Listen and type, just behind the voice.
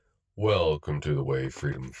Welcome to The Way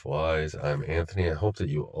Freedom Flies. I'm Anthony. I hope that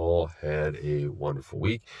you all had a wonderful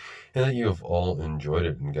week and that you have all enjoyed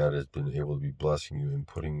it and God has been able to be blessing you and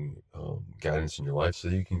putting guidance in your life so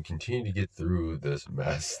that you can continue to get through this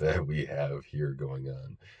mess that we have here going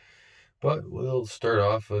on. But we'll start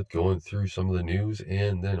off with going through some of the news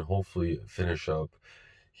and then hopefully finish up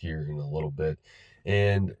here in a little bit.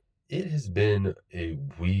 And it has been a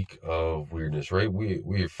week of weirdness, right?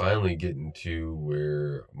 We are finally getting to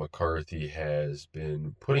where McCarthy has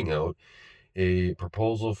been putting out a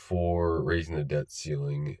proposal for raising the debt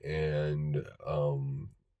ceiling and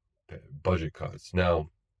budget cuts. Now,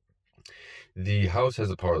 the House has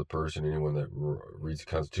the power of the purse, and anyone that reads the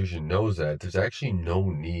Constitution knows that there's actually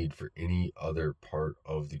no need for any other part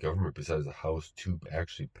of the government besides the House to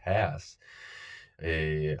actually pass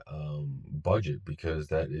a budget because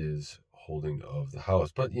that is holding of the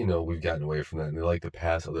House. But we've gotten away from that, and they like to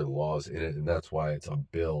pass other laws in it, and that's why it's a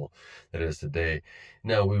bill that is today.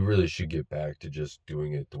 Now we really should get back to just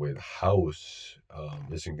doing it the way the House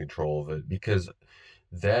is in control of it, because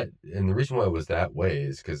and the reason why it was that way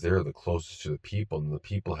is because they're the closest to the people, and the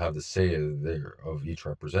people have the say of each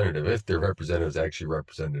representative if their representatives actually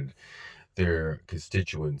represented their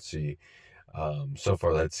constituency. So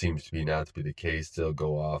far, that seems to be not to be the case. They'll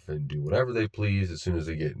go off and do whatever they please as soon as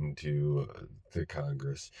they get into the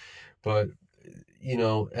Congress. But,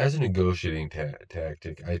 as a negotiating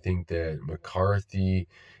tactic, I think that McCarthy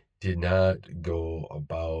did not go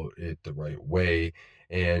about it the right way.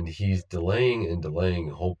 And he's delaying and delaying,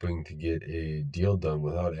 hoping to get a deal done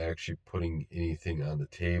without actually putting anything on the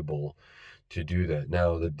table to do that.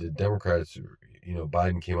 Now, the Democrats,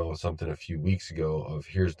 Biden came out with something a few weeks ago of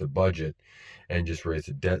here's the budget and just raise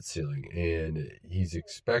the debt ceiling. And he's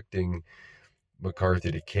expecting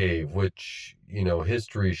McCarthy to cave, which,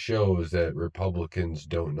 history shows that Republicans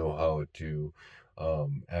don't know how to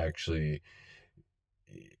actually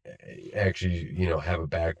have a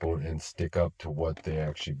backbone and stick up to what they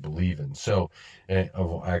actually believe in, so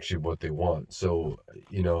of actually what they want. So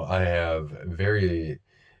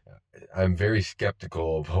I'm very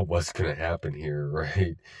skeptical about what's going to happen here,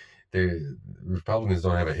 right? The Republicans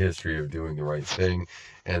don't have a history of doing the right thing,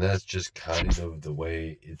 and that's just kind of the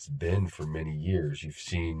way it's been for many years. You've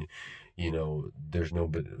seen, there's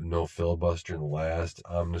no filibuster in the last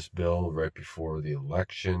omnibus bill right before the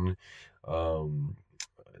election.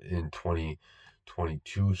 In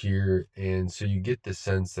 2022 here. And so you get the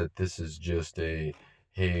sense that this is just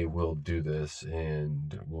hey, we'll do this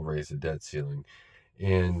and we'll raise the debt ceiling.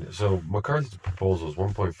 And so McCarthy's proposal is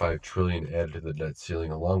 1.5 trillion added to the debt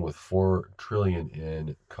ceiling, along with 4 trillion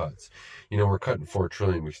in cuts. We're cutting 4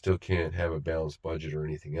 trillion. We still can't have a balanced budget or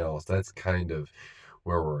anything else. That's kind of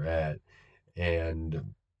where we're at.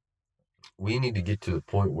 And we need to get to the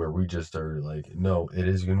point where we just are like, no, it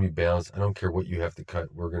is going to be balanced. I don't care what you have to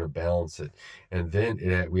cut. We're going to balance it. And then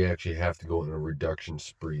we actually have to go on a reduction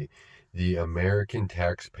spree. The American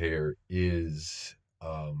taxpayer is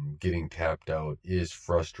getting tapped out, is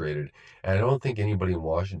frustrated. And I don't think anybody in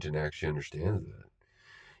Washington actually understands that.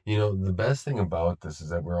 The best thing about this is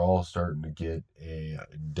that we're all starting to get a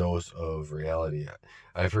dose of reality.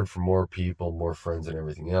 I've heard from more people, more friends, and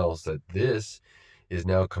everything else that this is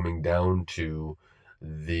now coming down to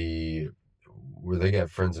where they got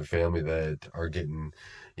friends and family that are getting,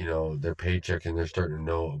 their paycheck, and they're starting to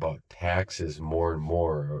know about taxes more and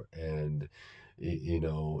more, and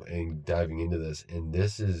and diving into this. And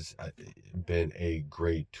this has been a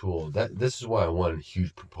great tool. This is why I'm one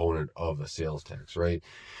huge proponent of a sales tax, right?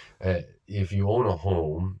 If you own a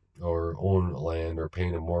home or own land or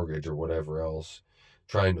paying a mortgage or whatever else,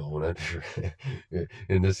 trying to own it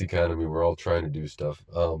in this economy, we're all trying to do stuff.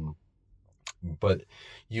 But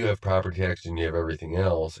you have property taxes and you have everything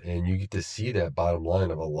else, and you get to see that bottom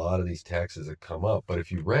line of a lot of these taxes that come up. But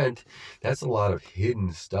if you rent, that's a lot of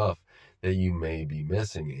hidden stuff that you may be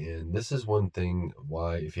missing. And this is one thing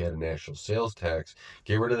why, if you had a national sales tax,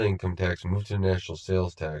 get rid of the income tax, move to the national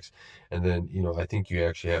sales tax, and then, I think you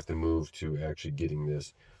actually have to move to actually getting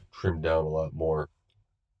this trimmed down a lot more.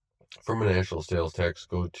 From a national sales tax,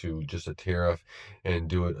 go to just a tariff and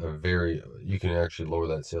do it you can actually lower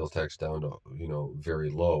that sales tax down to, very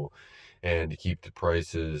low, and to keep the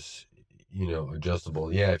prices,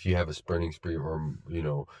 adjustable. Yeah, if you have a spending spree or,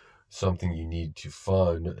 something you need to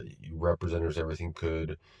fund, representatives, everything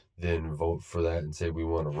could then vote for that and say, we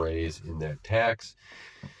want to raise in that tax.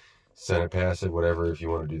 Senate pass it, whatever, if you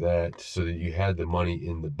want to do that, so that you had the money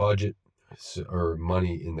in the budget, or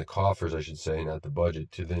money in the coffers, I should say, not the budget,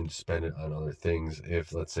 to then spend it on other things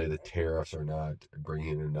if, let's say, the tariffs are not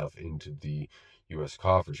bringing enough into the U.S.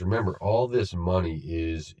 coffers. Remember, all this money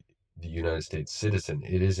is the United States citizen.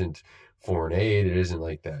 It isn't foreign aid. It isn't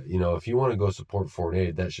like that. If you want to go support foreign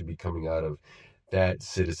aid, that should be coming out of that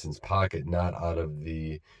citizen's pocket, not out of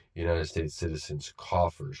the United States citizens'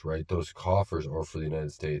 coffers, right? Those coffers are for the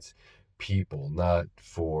United States people, not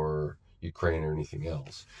for Ukraine or anything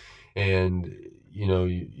else. And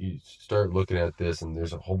you start looking at this, and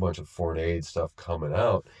there's a whole bunch of foreign aid stuff coming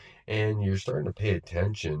out, and you're starting to pay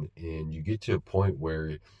attention, and you get to a point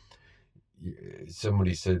where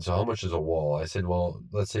somebody said, so how much is a wall? I said, well,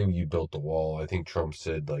 let's say you built the wall. I think Trump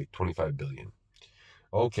said like 25 billion.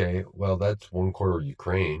 Okay, well, that's one quarter of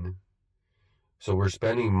Ukraine. So we're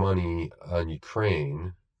spending money on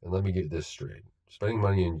Ukraine, and let me get this straight. Spending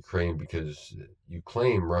money on Ukraine because you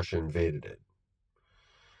claim Russia invaded it.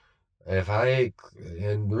 And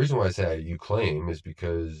the reason why I say you claim is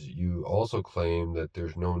because you also claim that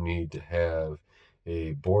there's no need to have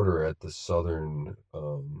a border at the southern,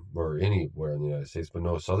 or anywhere in the United States, but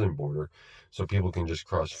no southern border, so people can just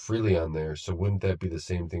cross freely on there. So wouldn't that be the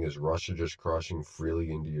same thing as Russia just crossing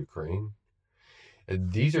freely into Ukraine?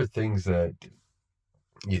 And these are things that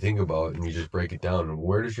you think about and you just break it down. And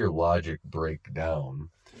where does your logic break down?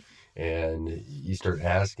 And you start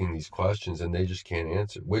asking these questions and they just can't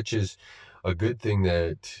answer, which is a good thing,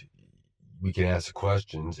 that we can ask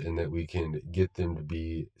questions and that we can get them to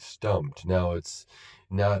be stumped. Now, it's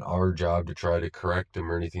not our job to try to correct them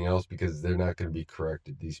or anything else, because they're not going to be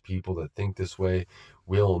corrected. These people that think this way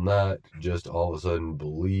will not just all of a sudden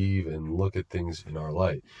believe and look at things in our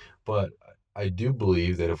light. But I do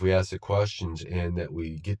believe that if we ask the questions and that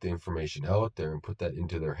we get the information out there and put that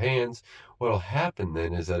into their hands, what'll happen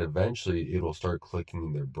then is that eventually it'll start clicking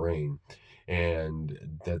in their brain,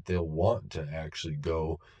 and that they'll want to actually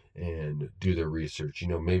go and do their research.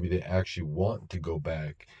 Maybe they actually want to go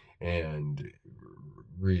back and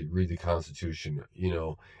read the Constitution.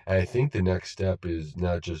 And I think the next step is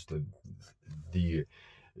not just the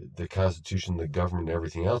the Constitution, the government, and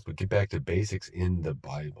everything else, but get back to basics in the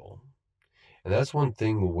Bible. And that's one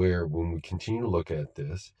thing where, when we continue to look at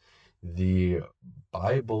this, the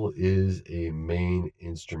Bible is a main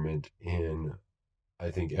instrument in,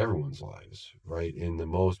 I think, everyone's lives, right? In the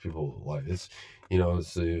most people's life. It's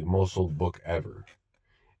the most sold book ever.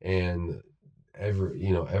 And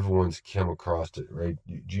everyone's come across it, right?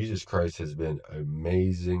 Jesus Christ has been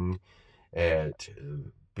amazing at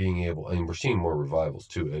being able, and we're seeing more revivals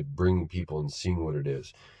too, at bringing people and seeing what it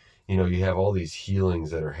is. You have all these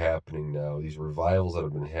healings that are happening now, these revivals that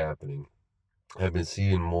have been happening. I've been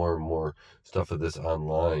seeing more and more stuff of this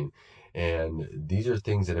online. And these are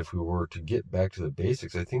things that, if we were to get back to the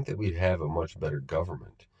basics, I think that we'd have a much better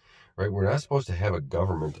government, right? We're not supposed to have a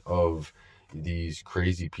government of these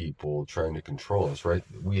crazy people trying to control us, right?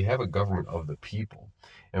 We have a government of the people.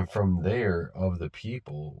 And from there, of the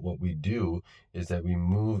people, what we do is that we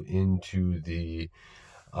move into the,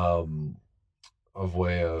 um, of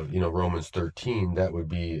way of, Romans 13, that would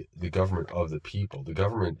be the government of the people. The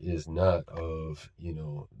government is not of,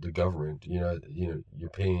 the government. You're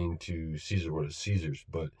paying to Caesar what is Caesar's.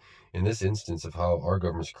 But in this instance of how our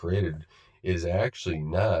government's created, is actually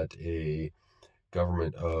not a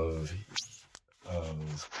government of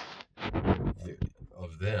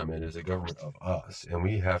of them. It is a government of us, and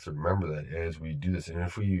we have to remember that as we do this. And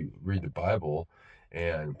if we read the Bible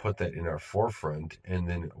and put that in our forefront, and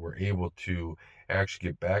then we're able to actually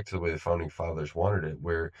get back to the way the founding fathers wanted it,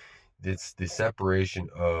 where it's the separation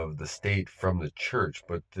of the state from the church,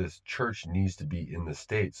 but this church needs to be in the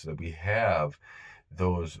state, so that we have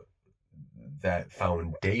those that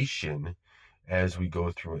foundation as we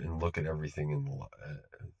go through it and look at everything in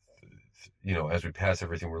as we pass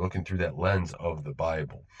everything, we're looking through that lens of the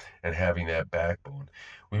Bible and having that backbone.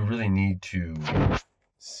 We really need to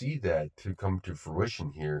see that to come to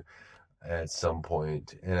fruition here at some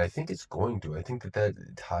point, and I think it's going to. I think that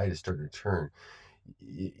tide is starting to turn.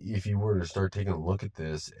 If you were to start taking a look at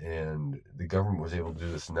this, and the government was able to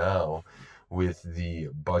do this now with the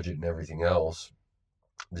budget and everything else,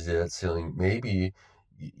 the debt ceiling, maybe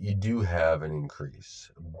you do have an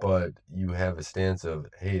increase, but you have a stance of,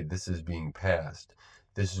 hey, this is being passed.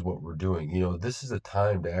 This is what we're doing. This is a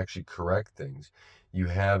time to actually correct things. You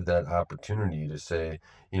have that opportunity to say,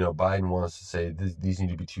 Biden wants to say these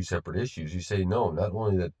need to be two separate issues. You say, no, not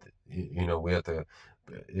only that, we have to,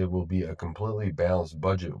 it will be a completely balanced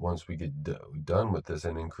budget once we get done with this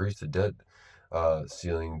and increase the debt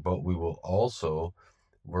ceiling, but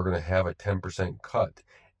we're going to have a 10% cut,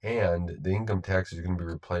 and the income tax is going to be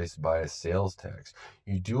replaced by a sales tax.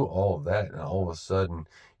 You do all of that, and all of a sudden,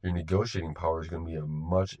 your negotiating power is going to be a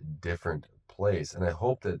much different place. And I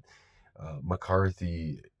hope that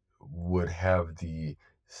McCarthy would have the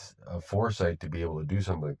foresight to be able to do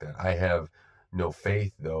something like that. I have no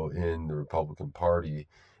faith, though, in the Republican Party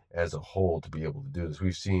as a whole to be able to do this.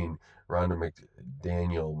 We've seen Rhonda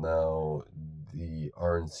McDaniel now, the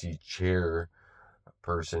RNC chair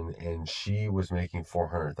person, and she was making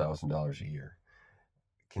 $400,000 a year.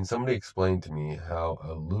 Can somebody explain to me how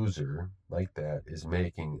a loser like that is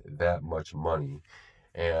making that much money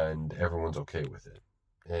and everyone's okay with it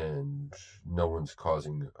and no one's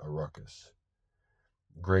causing a ruckus?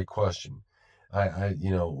 Great question.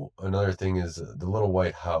 Another thing is the Little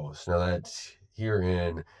White House. Now that's here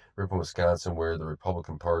in Ripon, Wisconsin, where the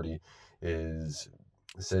Republican Party is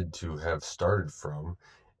said to have started from,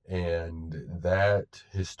 and that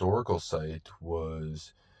historical site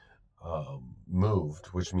was moved,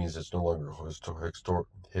 which means it's no longer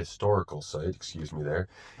a historical site. Excuse me, there,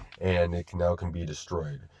 and it now can be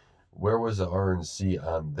destroyed. Where was the RNC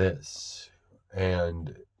on this?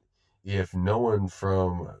 And if no one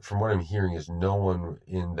from what I'm hearing is no one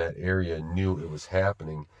in that area knew it was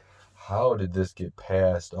happening, how did this get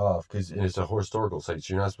passed off? Because it's a historical site,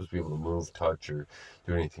 so you're not supposed to be able to move, touch, or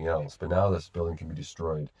do anything else. But now this building can be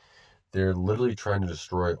destroyed. They're literally trying to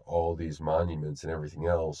destroy all these monuments and everything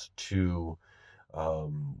else to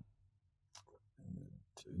um,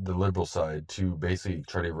 the liberal side to basically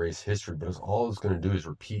try to erase history. But all it's going to do is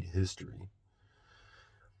repeat history.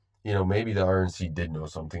 Maybe the RNC did know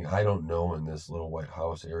something. I don't know in this Little White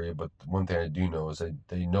House area, but one thing I do know is that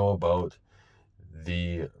they know about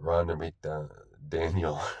the Rhonda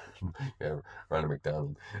McDaniel, yeah, Rhonda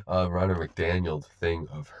McDaniel thing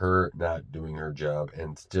of her not doing her job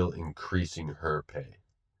and still increasing her pay.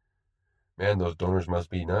 Man, those donors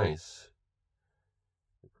must be nice.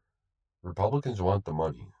 Republicans want the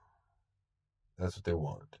money. That's what they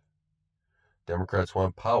want. Democrats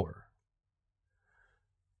want power.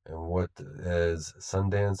 And what, as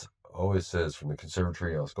Sundance always says from the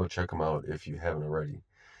Conservatory House, go check them out if you haven't already,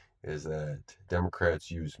 is that Democrats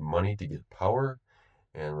use money to get power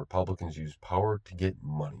and Republicans use power to get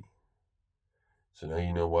money. So now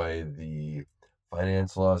you know why the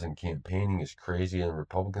finance laws and campaigning is crazy on the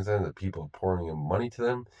Republican side, that people are pouring in money to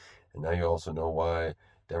them. And now you also know why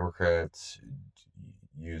Democrats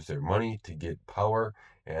use their money to get power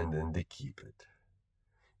and then to keep it.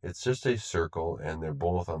 It's just a circle, and they're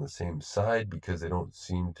both on the same side because they don't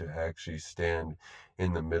seem to actually stand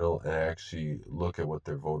in the middle and actually look at what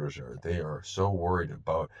their voters are. They are so worried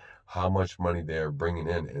about how much money they are bringing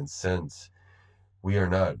in, and since we are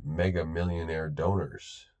not mega millionaire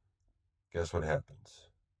donors, guess what happens?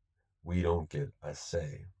 We don't get a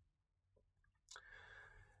say.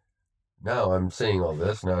 Now, I'm saying all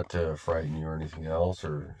this not to frighten you or anything else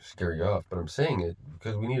or scare you off, but I'm saying it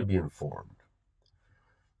because we need to be informed.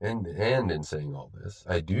 And in saying all this,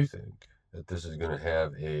 I do think that this is going to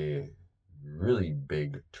have a really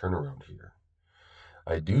big turnaround here.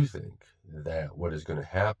 I do think that what is going to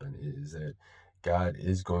happen is that God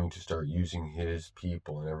is going to start using his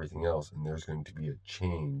people and everything else, and there's going to be a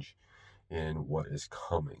change in what is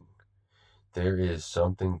coming. There is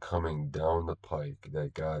something coming down the pike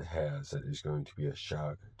that God has that is going to be a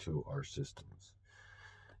shock to our systems.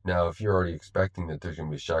 Now, if you're already expecting that there's going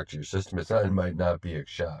to be a shock to your system, it might not be a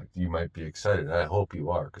shock. You might be excited, and I hope you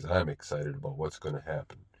are, because I'm excited about what's going to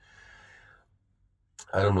happen.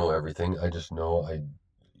 I don't know everything. I just know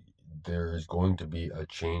there is going to be a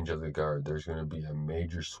change of the guard. There's going to be a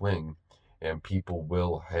major swing, and people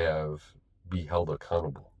will be held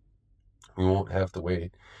accountable. We won't have to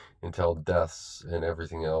wait until deaths and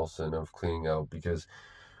everything else and of cleaning out, because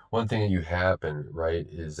one thing that you happen, right,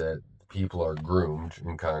 is that people are groomed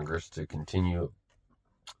in Congress to continue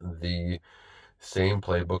the same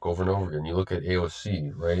playbook over and over again. You look at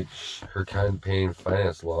AOC, right? Her campaign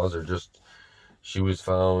finance laws are just, she was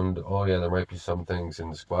found, oh yeah, there might be some things,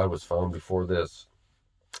 and the squad was found before this,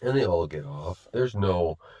 and they all get off. There's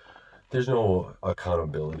no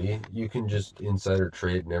accountability. You can just insider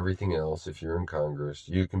trade and everything else if you're in Congress.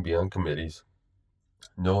 You can be on committees,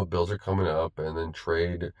 know what bills are coming up, and then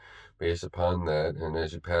trade based upon that. And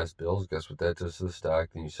as you pass bills, guess what that does to the stock?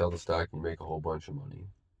 Then you sell the stock and you make a whole bunch of money.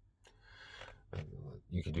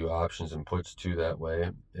 You can do options and puts too that way.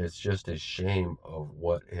 It's just a shame of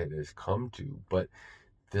what it has come to, but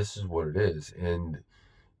this is what it is. And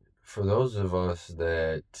for those of us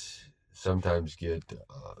that sometimes get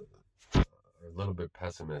a little bit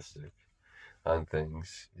pessimistic on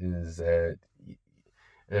things, is that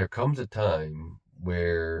there comes a time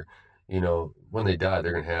where, when they die,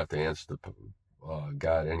 they're going to have to answer to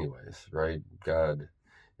God anyways, right? God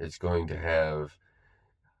is going to have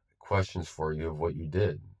questions for you of what you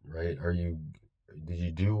did, right? Did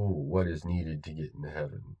you do what is needed to get into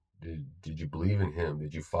heaven? Did you believe in him?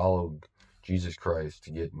 Did you follow Jesus Christ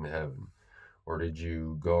to get in heaven? Or did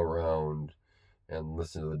you go around and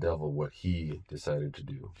listen to the devil, what he decided to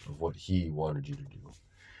do, of what he wanted you to do?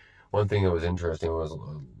 One thing that was interesting was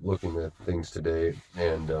looking at things today,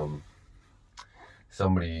 and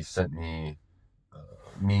somebody sent me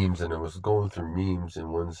memes, and I was going through memes, and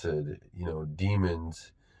one said,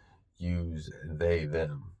 demons use they,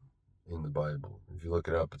 them in the Bible. If you look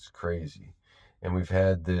it up, it's crazy. And we've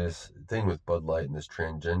had this thing with Bud Light and this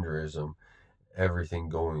transgenderism, everything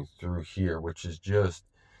going through here, which is just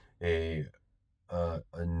a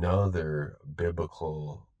another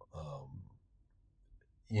biblical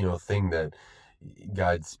thing that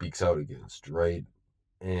God speaks out against, right?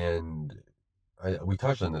 And we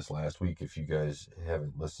touched on this last week if you guys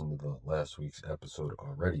haven't listened to the last week's episode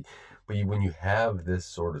already. But when you have this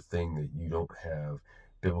sort of thing that you don't have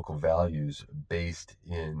biblical values based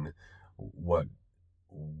in what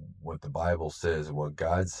the Bible says and what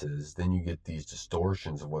God says, then you get these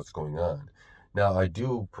distortions of what's going on. Now, I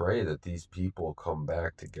do pray that these people come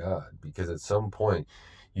back to God, because at some point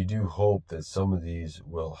you do hope that some of these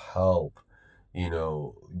will help,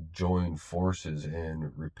 join forces and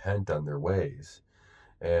repent on their ways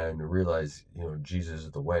and realize, Jesus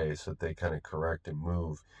is the way, so that they kind of correct and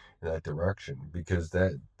move in that direction, because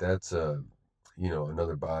that's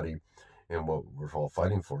another body and what we're all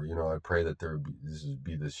fighting for. I pray that there would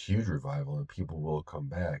be this huge revival and people will come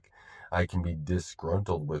back. I can be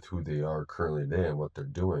disgruntled with who they are currently today and what they're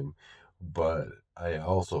doing, but I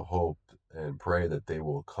also hope and pray that they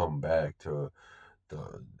will come back to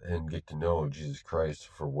and get to know Jesus Christ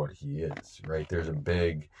for what he is, right? There's a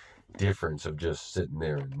big difference of just sitting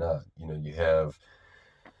there and not. You have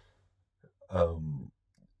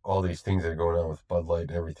all these things that are going on with Bud Light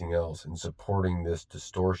and everything else, and supporting this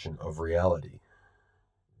distortion of reality.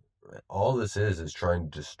 All this is trying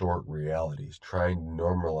to distort realities, trying to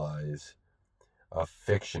normalize a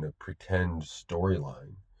fiction, a pretend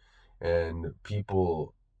storyline. And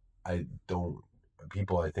I don't,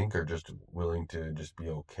 people I think are just willing to just be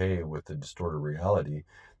okay with the distorted reality.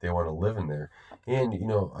 They want to live in there. And,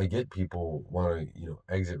 I get people want to,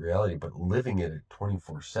 exit reality, but living it at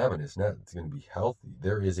 24/7 is not going to be healthy.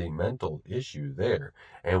 There is a mental issue there,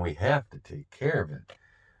 and we have to take care of it.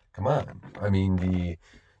 Come on. I mean, the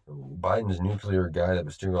Biden's nuclear guy that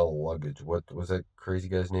was steering all the luggage, what was that crazy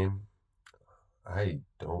guy's name? I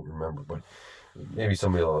don't remember, but maybe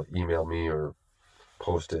somebody will email me or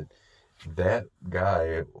post it. That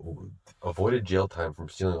guy avoided jail time from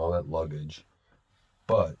stealing all that luggage,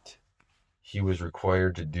 but he was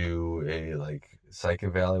required to do a psych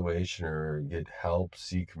evaluation or get help,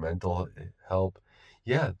 seek mental help.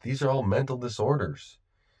 Yeah, these are all mental disorders.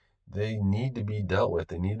 They need to be dealt with.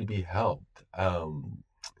 They need to be helped.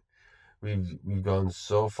 We've gone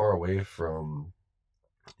so far away from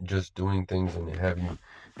just doing things and having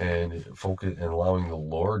and focus and allowing the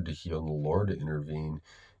Lord to heal and the Lord to intervene,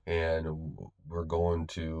 and we're going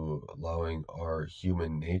to allowing our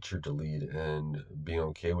human nature to lead and being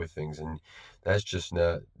okay with things, and that's just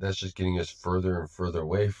getting us further and further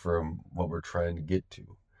away from what we're trying to get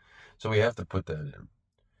to. So we have to put that in.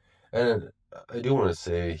 And I do want to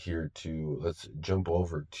say here too, let's jump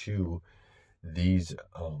over to these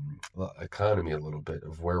economy a little bit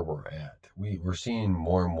of where we're at. We're seeing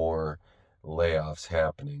more and more layoffs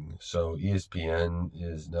happening. So ESPN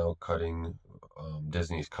is now cutting,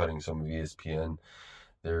 Disney's cutting some of ESPN.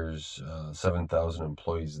 There's 7,000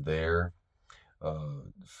 employees there.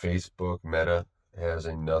 Facebook, Meta, has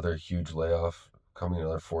another huge layoff coming,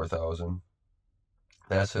 another 4,000.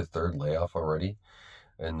 That's a third layoff already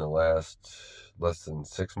in the last less than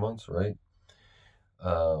 6 months, right?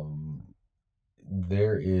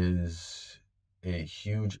 There is a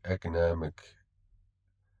huge economic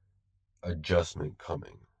adjustment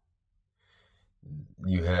coming.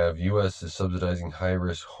 You have U.S. is subsidizing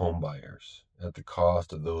high-risk home buyers at the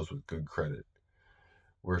cost of those with good credit.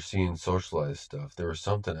 We're seeing socialized stuff. There was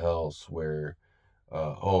something else where,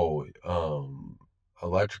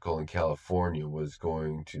 electrical in California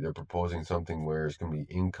they're proposing something where it's going to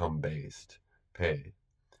be income-based pay.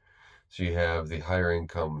 So you have the higher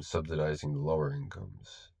income subsidizing the lower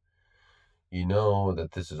incomes. You know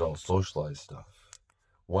that this is all socialized stuff.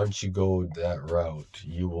 Once you go that route,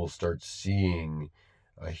 you will start seeing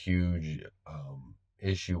a huge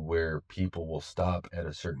issue where people will stop at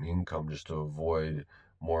a certain income just to avoid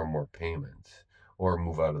more and more payments or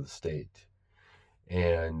move out of the state.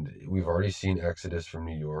 And we've already seen exodus from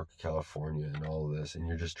New York, California, and all of this, and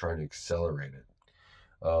you're just trying to accelerate it.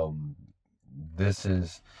 Um, this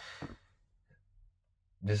is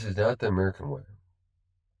not the American way.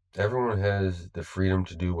 Everyone has the freedom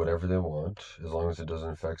to do whatever they want as long as it doesn't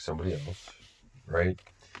affect somebody else, right?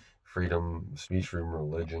 Freedom, speech freedom,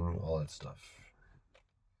 religion, all that stuff.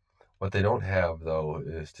 What they don't have, though,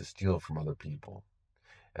 is to steal from other people.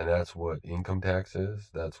 And that's what income tax is.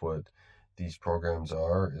 That's what these programs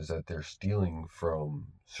are, is that they're stealing from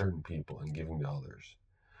certain people and giving to others.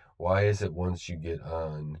 Why is it once you get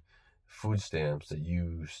on food stamps that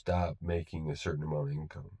you stop making a certain amount of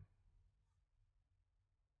income?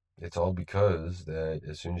 It's all because that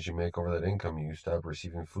as soon as you make over that income, you stop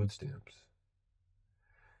receiving food stamps.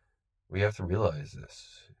 We have to realize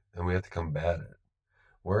this and we have to combat it.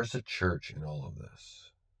 Where's the church in all of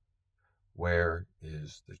this? Where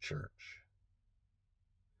is the church?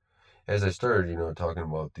 As I started, talking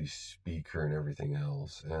about the speaker and everything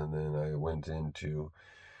else, and then I went into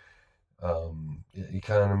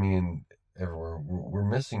economy and everywhere. We're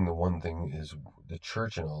missing the one thing is the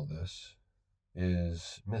church in all this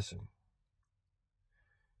is missing.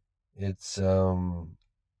 It's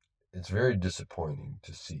very disappointing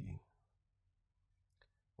to see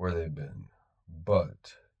where they've been,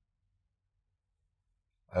 but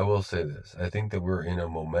I will say this: I think that we're in a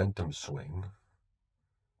momentum swing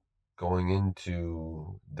going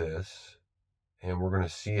into this, and we're going to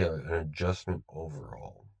see an adjustment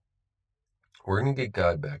overall. We're going to get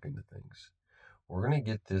God back into things. We're going to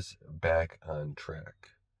get this back on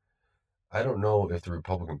track. I don't know if the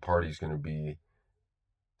Republican Party is going to be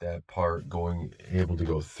that part able to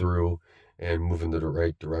go through and move in the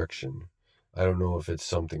right direction. I don't know if it's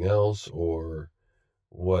something else or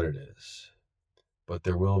what it is, but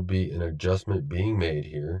there will be an adjustment being made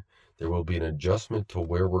here. There will be an adjustment to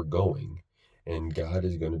where we're going, and God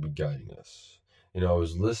is going to be guiding us. I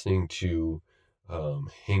was listening to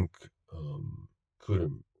Hank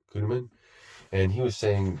Kudeman, and he was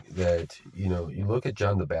saying that, you look at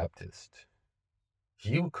John the Baptist,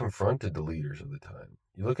 he confronted the leaders of the time.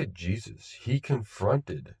 You look at Jesus, he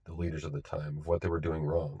confronted the leaders of the time of what they were doing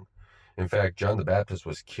wrong. In fact, John the Baptist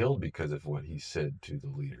was killed because of what he said to the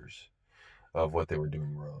leaders of what they were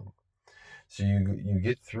doing wrong. So you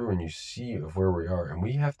get through and you see of where we are, and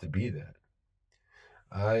we have to be that.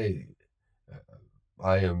 I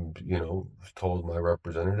I am, told my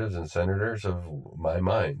representatives and senators of my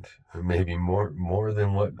mind, maybe more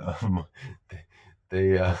than what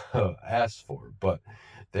they asked for, but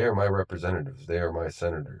they are my representatives. They are my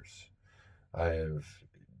senators. I have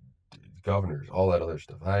governors, all that other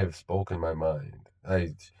stuff. I have spoken my mind.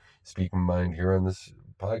 I speak my mind here on this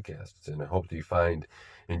podcast, and I hope that you find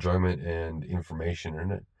enjoyment and information in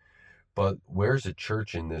it. But where's the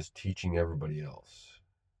church in this teaching everybody else?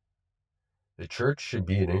 The church should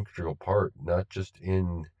be an integral part, not just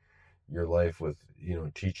in your life with,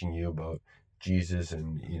 teaching you about Jesus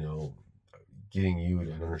and, getting you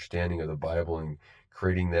an understanding of the Bible and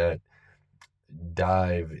creating that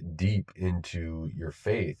dive deep into your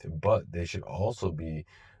faith, but they should also be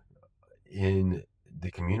in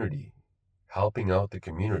the community, helping out the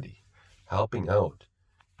community, helping out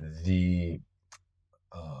the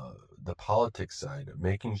the politics side,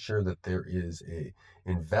 making sure that there is a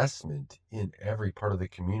investment in every part of the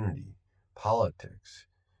community, politics,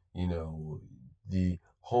 the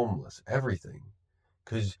homeless, everything.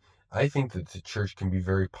 Because I think that the church can be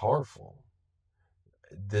very powerful.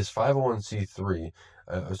 This 501c3,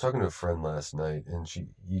 I was talking to a friend last night, and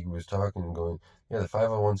he was talking and going, yeah, the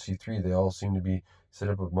 501c3, they all seem to be set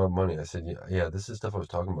up with my money. I said, yeah, this is stuff I was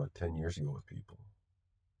talking about 10 years ago with people.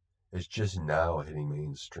 It's just now hitting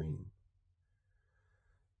mainstream.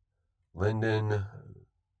 Lyndon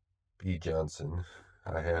B. Johnson,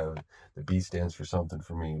 I have, the B stands for something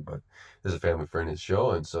for me, but this is a family friendly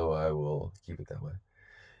show, and so I will keep it that way.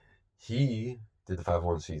 He did the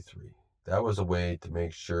 501c3. That was a way to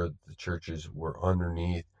make sure the churches were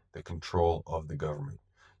underneath the control of the government.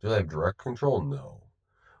 Do they have direct control? No.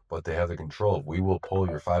 But they have the control of, we will pull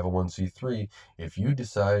your 501c3 if you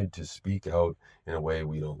decide to speak out in a way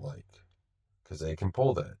we don't like. Because they can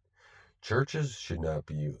pull that. Churches should not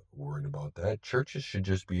be worried about that. Churches should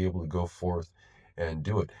just be able to go forth and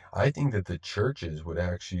do it. I think that the churches would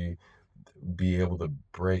actually be able to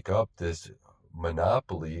break up this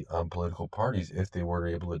monopoly on political parties if they were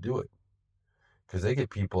able to do it. Because they get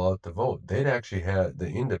people out to vote. They'd actually have the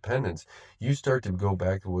independents. You start to go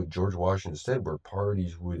back to what George Washington said, where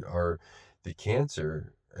parties are the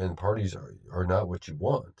cancer and parties are not what you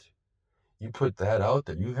want. You put that out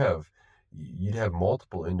there, you'd have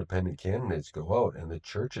multiple independent candidates go out, and the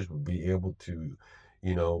churches would be able to,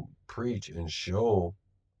 preach and show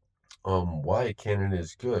why a candidate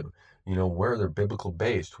is good, where they're biblical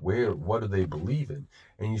based, what do they believe in,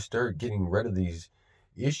 and you start getting rid of these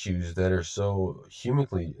issues that are so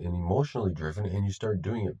humanly and emotionally driven, and you start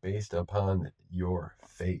doing it based upon your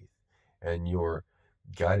faith and your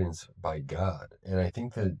guidance by God. And I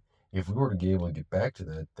think that if we were to be able to get back to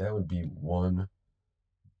that, that would be one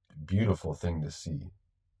beautiful thing to see.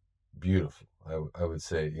 Beautiful. I would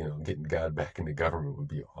say, getting God back into government would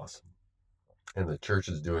be awesome. And the church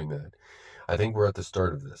is doing that. I think we're at the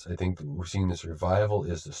start of this. I think we're seeing this revival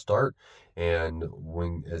is the start, and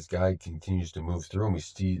when as God continues to move through, and we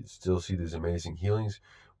still see these amazing healings,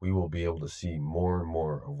 we will be able to see more and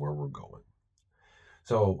more of where we're going.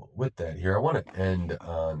 So with that, here I want to end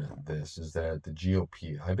on this: is that the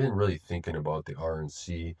GOP? I've been really thinking about the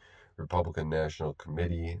RNC, Republican National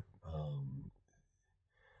Committee.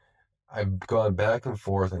 I've gone back and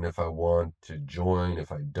forth, and if I want to join,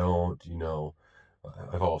 if I don't,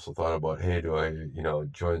 I've also thought about, hey, do I,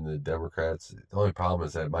 join the Democrats? The only problem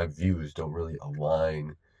is that my views don't really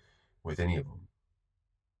align with any of them.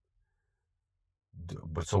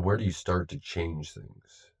 But so where do you start to change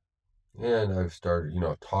things? And I've started,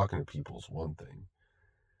 talking to people is one thing.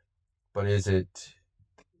 But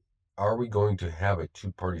are we going to have a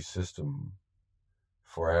two-party system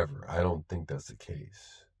forever? I don't think that's the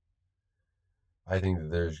case. I think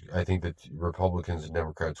that Republicans and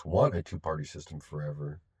Democrats want a two-party system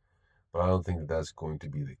forever, but I don't think that that's going to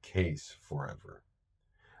be the case forever.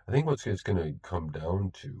 I think what's it's going to come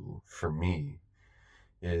down to, for me,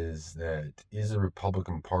 is the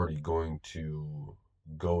Republican Party going to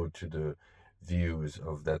go to the views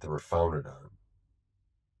of that they were founded on,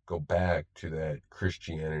 go back to that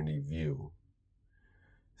Christianity view,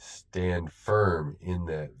 stand firm in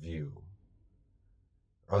that view?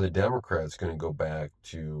 Are the Democrats going to go back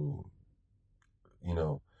to, you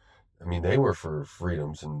know, I mean, they were for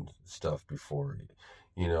freedoms and stuff before.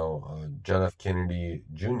 John F. Kennedy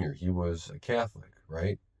Jr., he was a Catholic,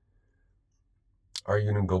 right? Are you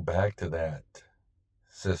going to go back to that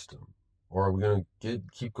system? Or are we going to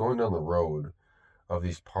keep going down the road of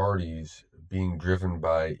these parties being driven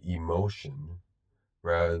by emotion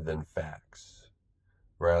rather than facts,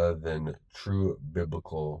 rather than true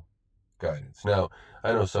biblical guidance? Now,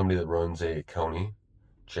 I know somebody that runs a county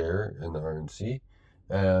chair in the RNC,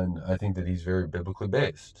 and I think that he's very biblically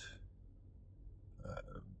based.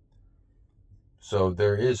 So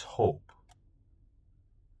there is hope.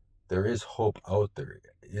 There is hope out there.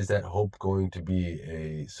 Is that hope going to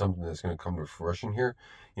be something that's going to come to fruition here?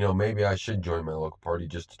 Maybe I should join my local party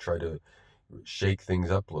just to try to shake things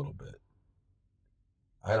up a little bit.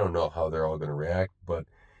 I don't know how they're all going to react, but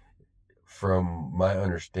from my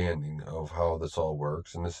understanding of how this all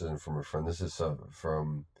works, and this isn't from a friend, this is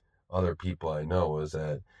from other people I know,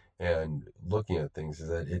 and looking at things, is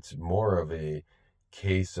that it's more of a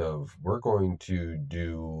case of we're going to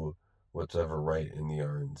do what's ever right in the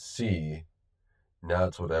RNC,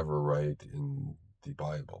 not whatever right in the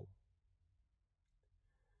Bible.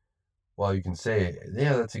 While you can say,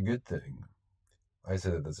 yeah, that's a good thing, I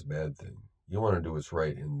say that that's a bad thing. You want to do what's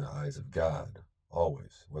right in the eyes of God,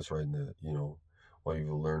 always. What's right in what you've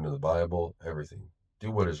learned in the Bible, everything.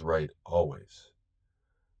 Do what is right always.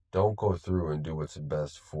 Don't go through and do what's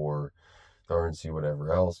best for the RNC,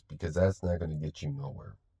 whatever else, because that's not going to get you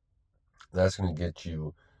nowhere. That's going to get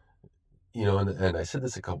you, and I said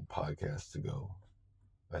this a couple podcasts ago,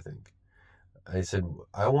 I think. I said,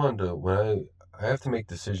 I have to make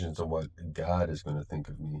decisions on what God is going to think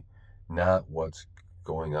of me, not what's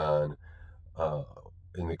going on uh,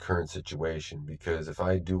 in the current situation. Because if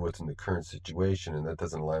I do what's in the current situation and that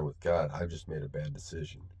doesn't align with God, I've just made a bad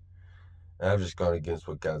decision. And I've just gone against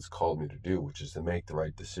what God's called me to do, which is to make the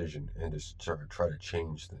right decision and to try to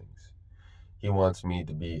change things. He wants me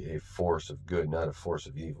to be a force of good, not a force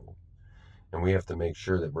of evil. And we have to make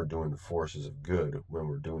sure that we're doing the forces of good when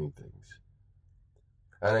we're doing things.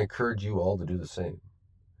 And I encourage you all to do the same.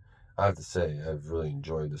 I have to say, I've really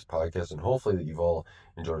enjoyed this podcast, and hopefully that you've all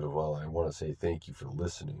enjoyed it well. I want to say thank you for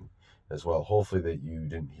listening as well. Hopefully that you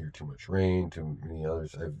didn't hear too much rain, too many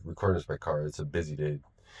others. I've recorded this by car. It's a busy day.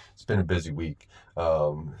 It's been a busy week.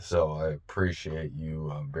 So I appreciate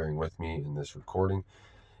you bearing with me in this recording.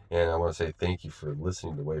 And I want to say thank you for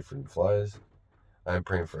listening to Way Freedom Flies. I'm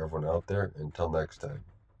praying for everyone out there. Until next time,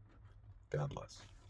 God bless.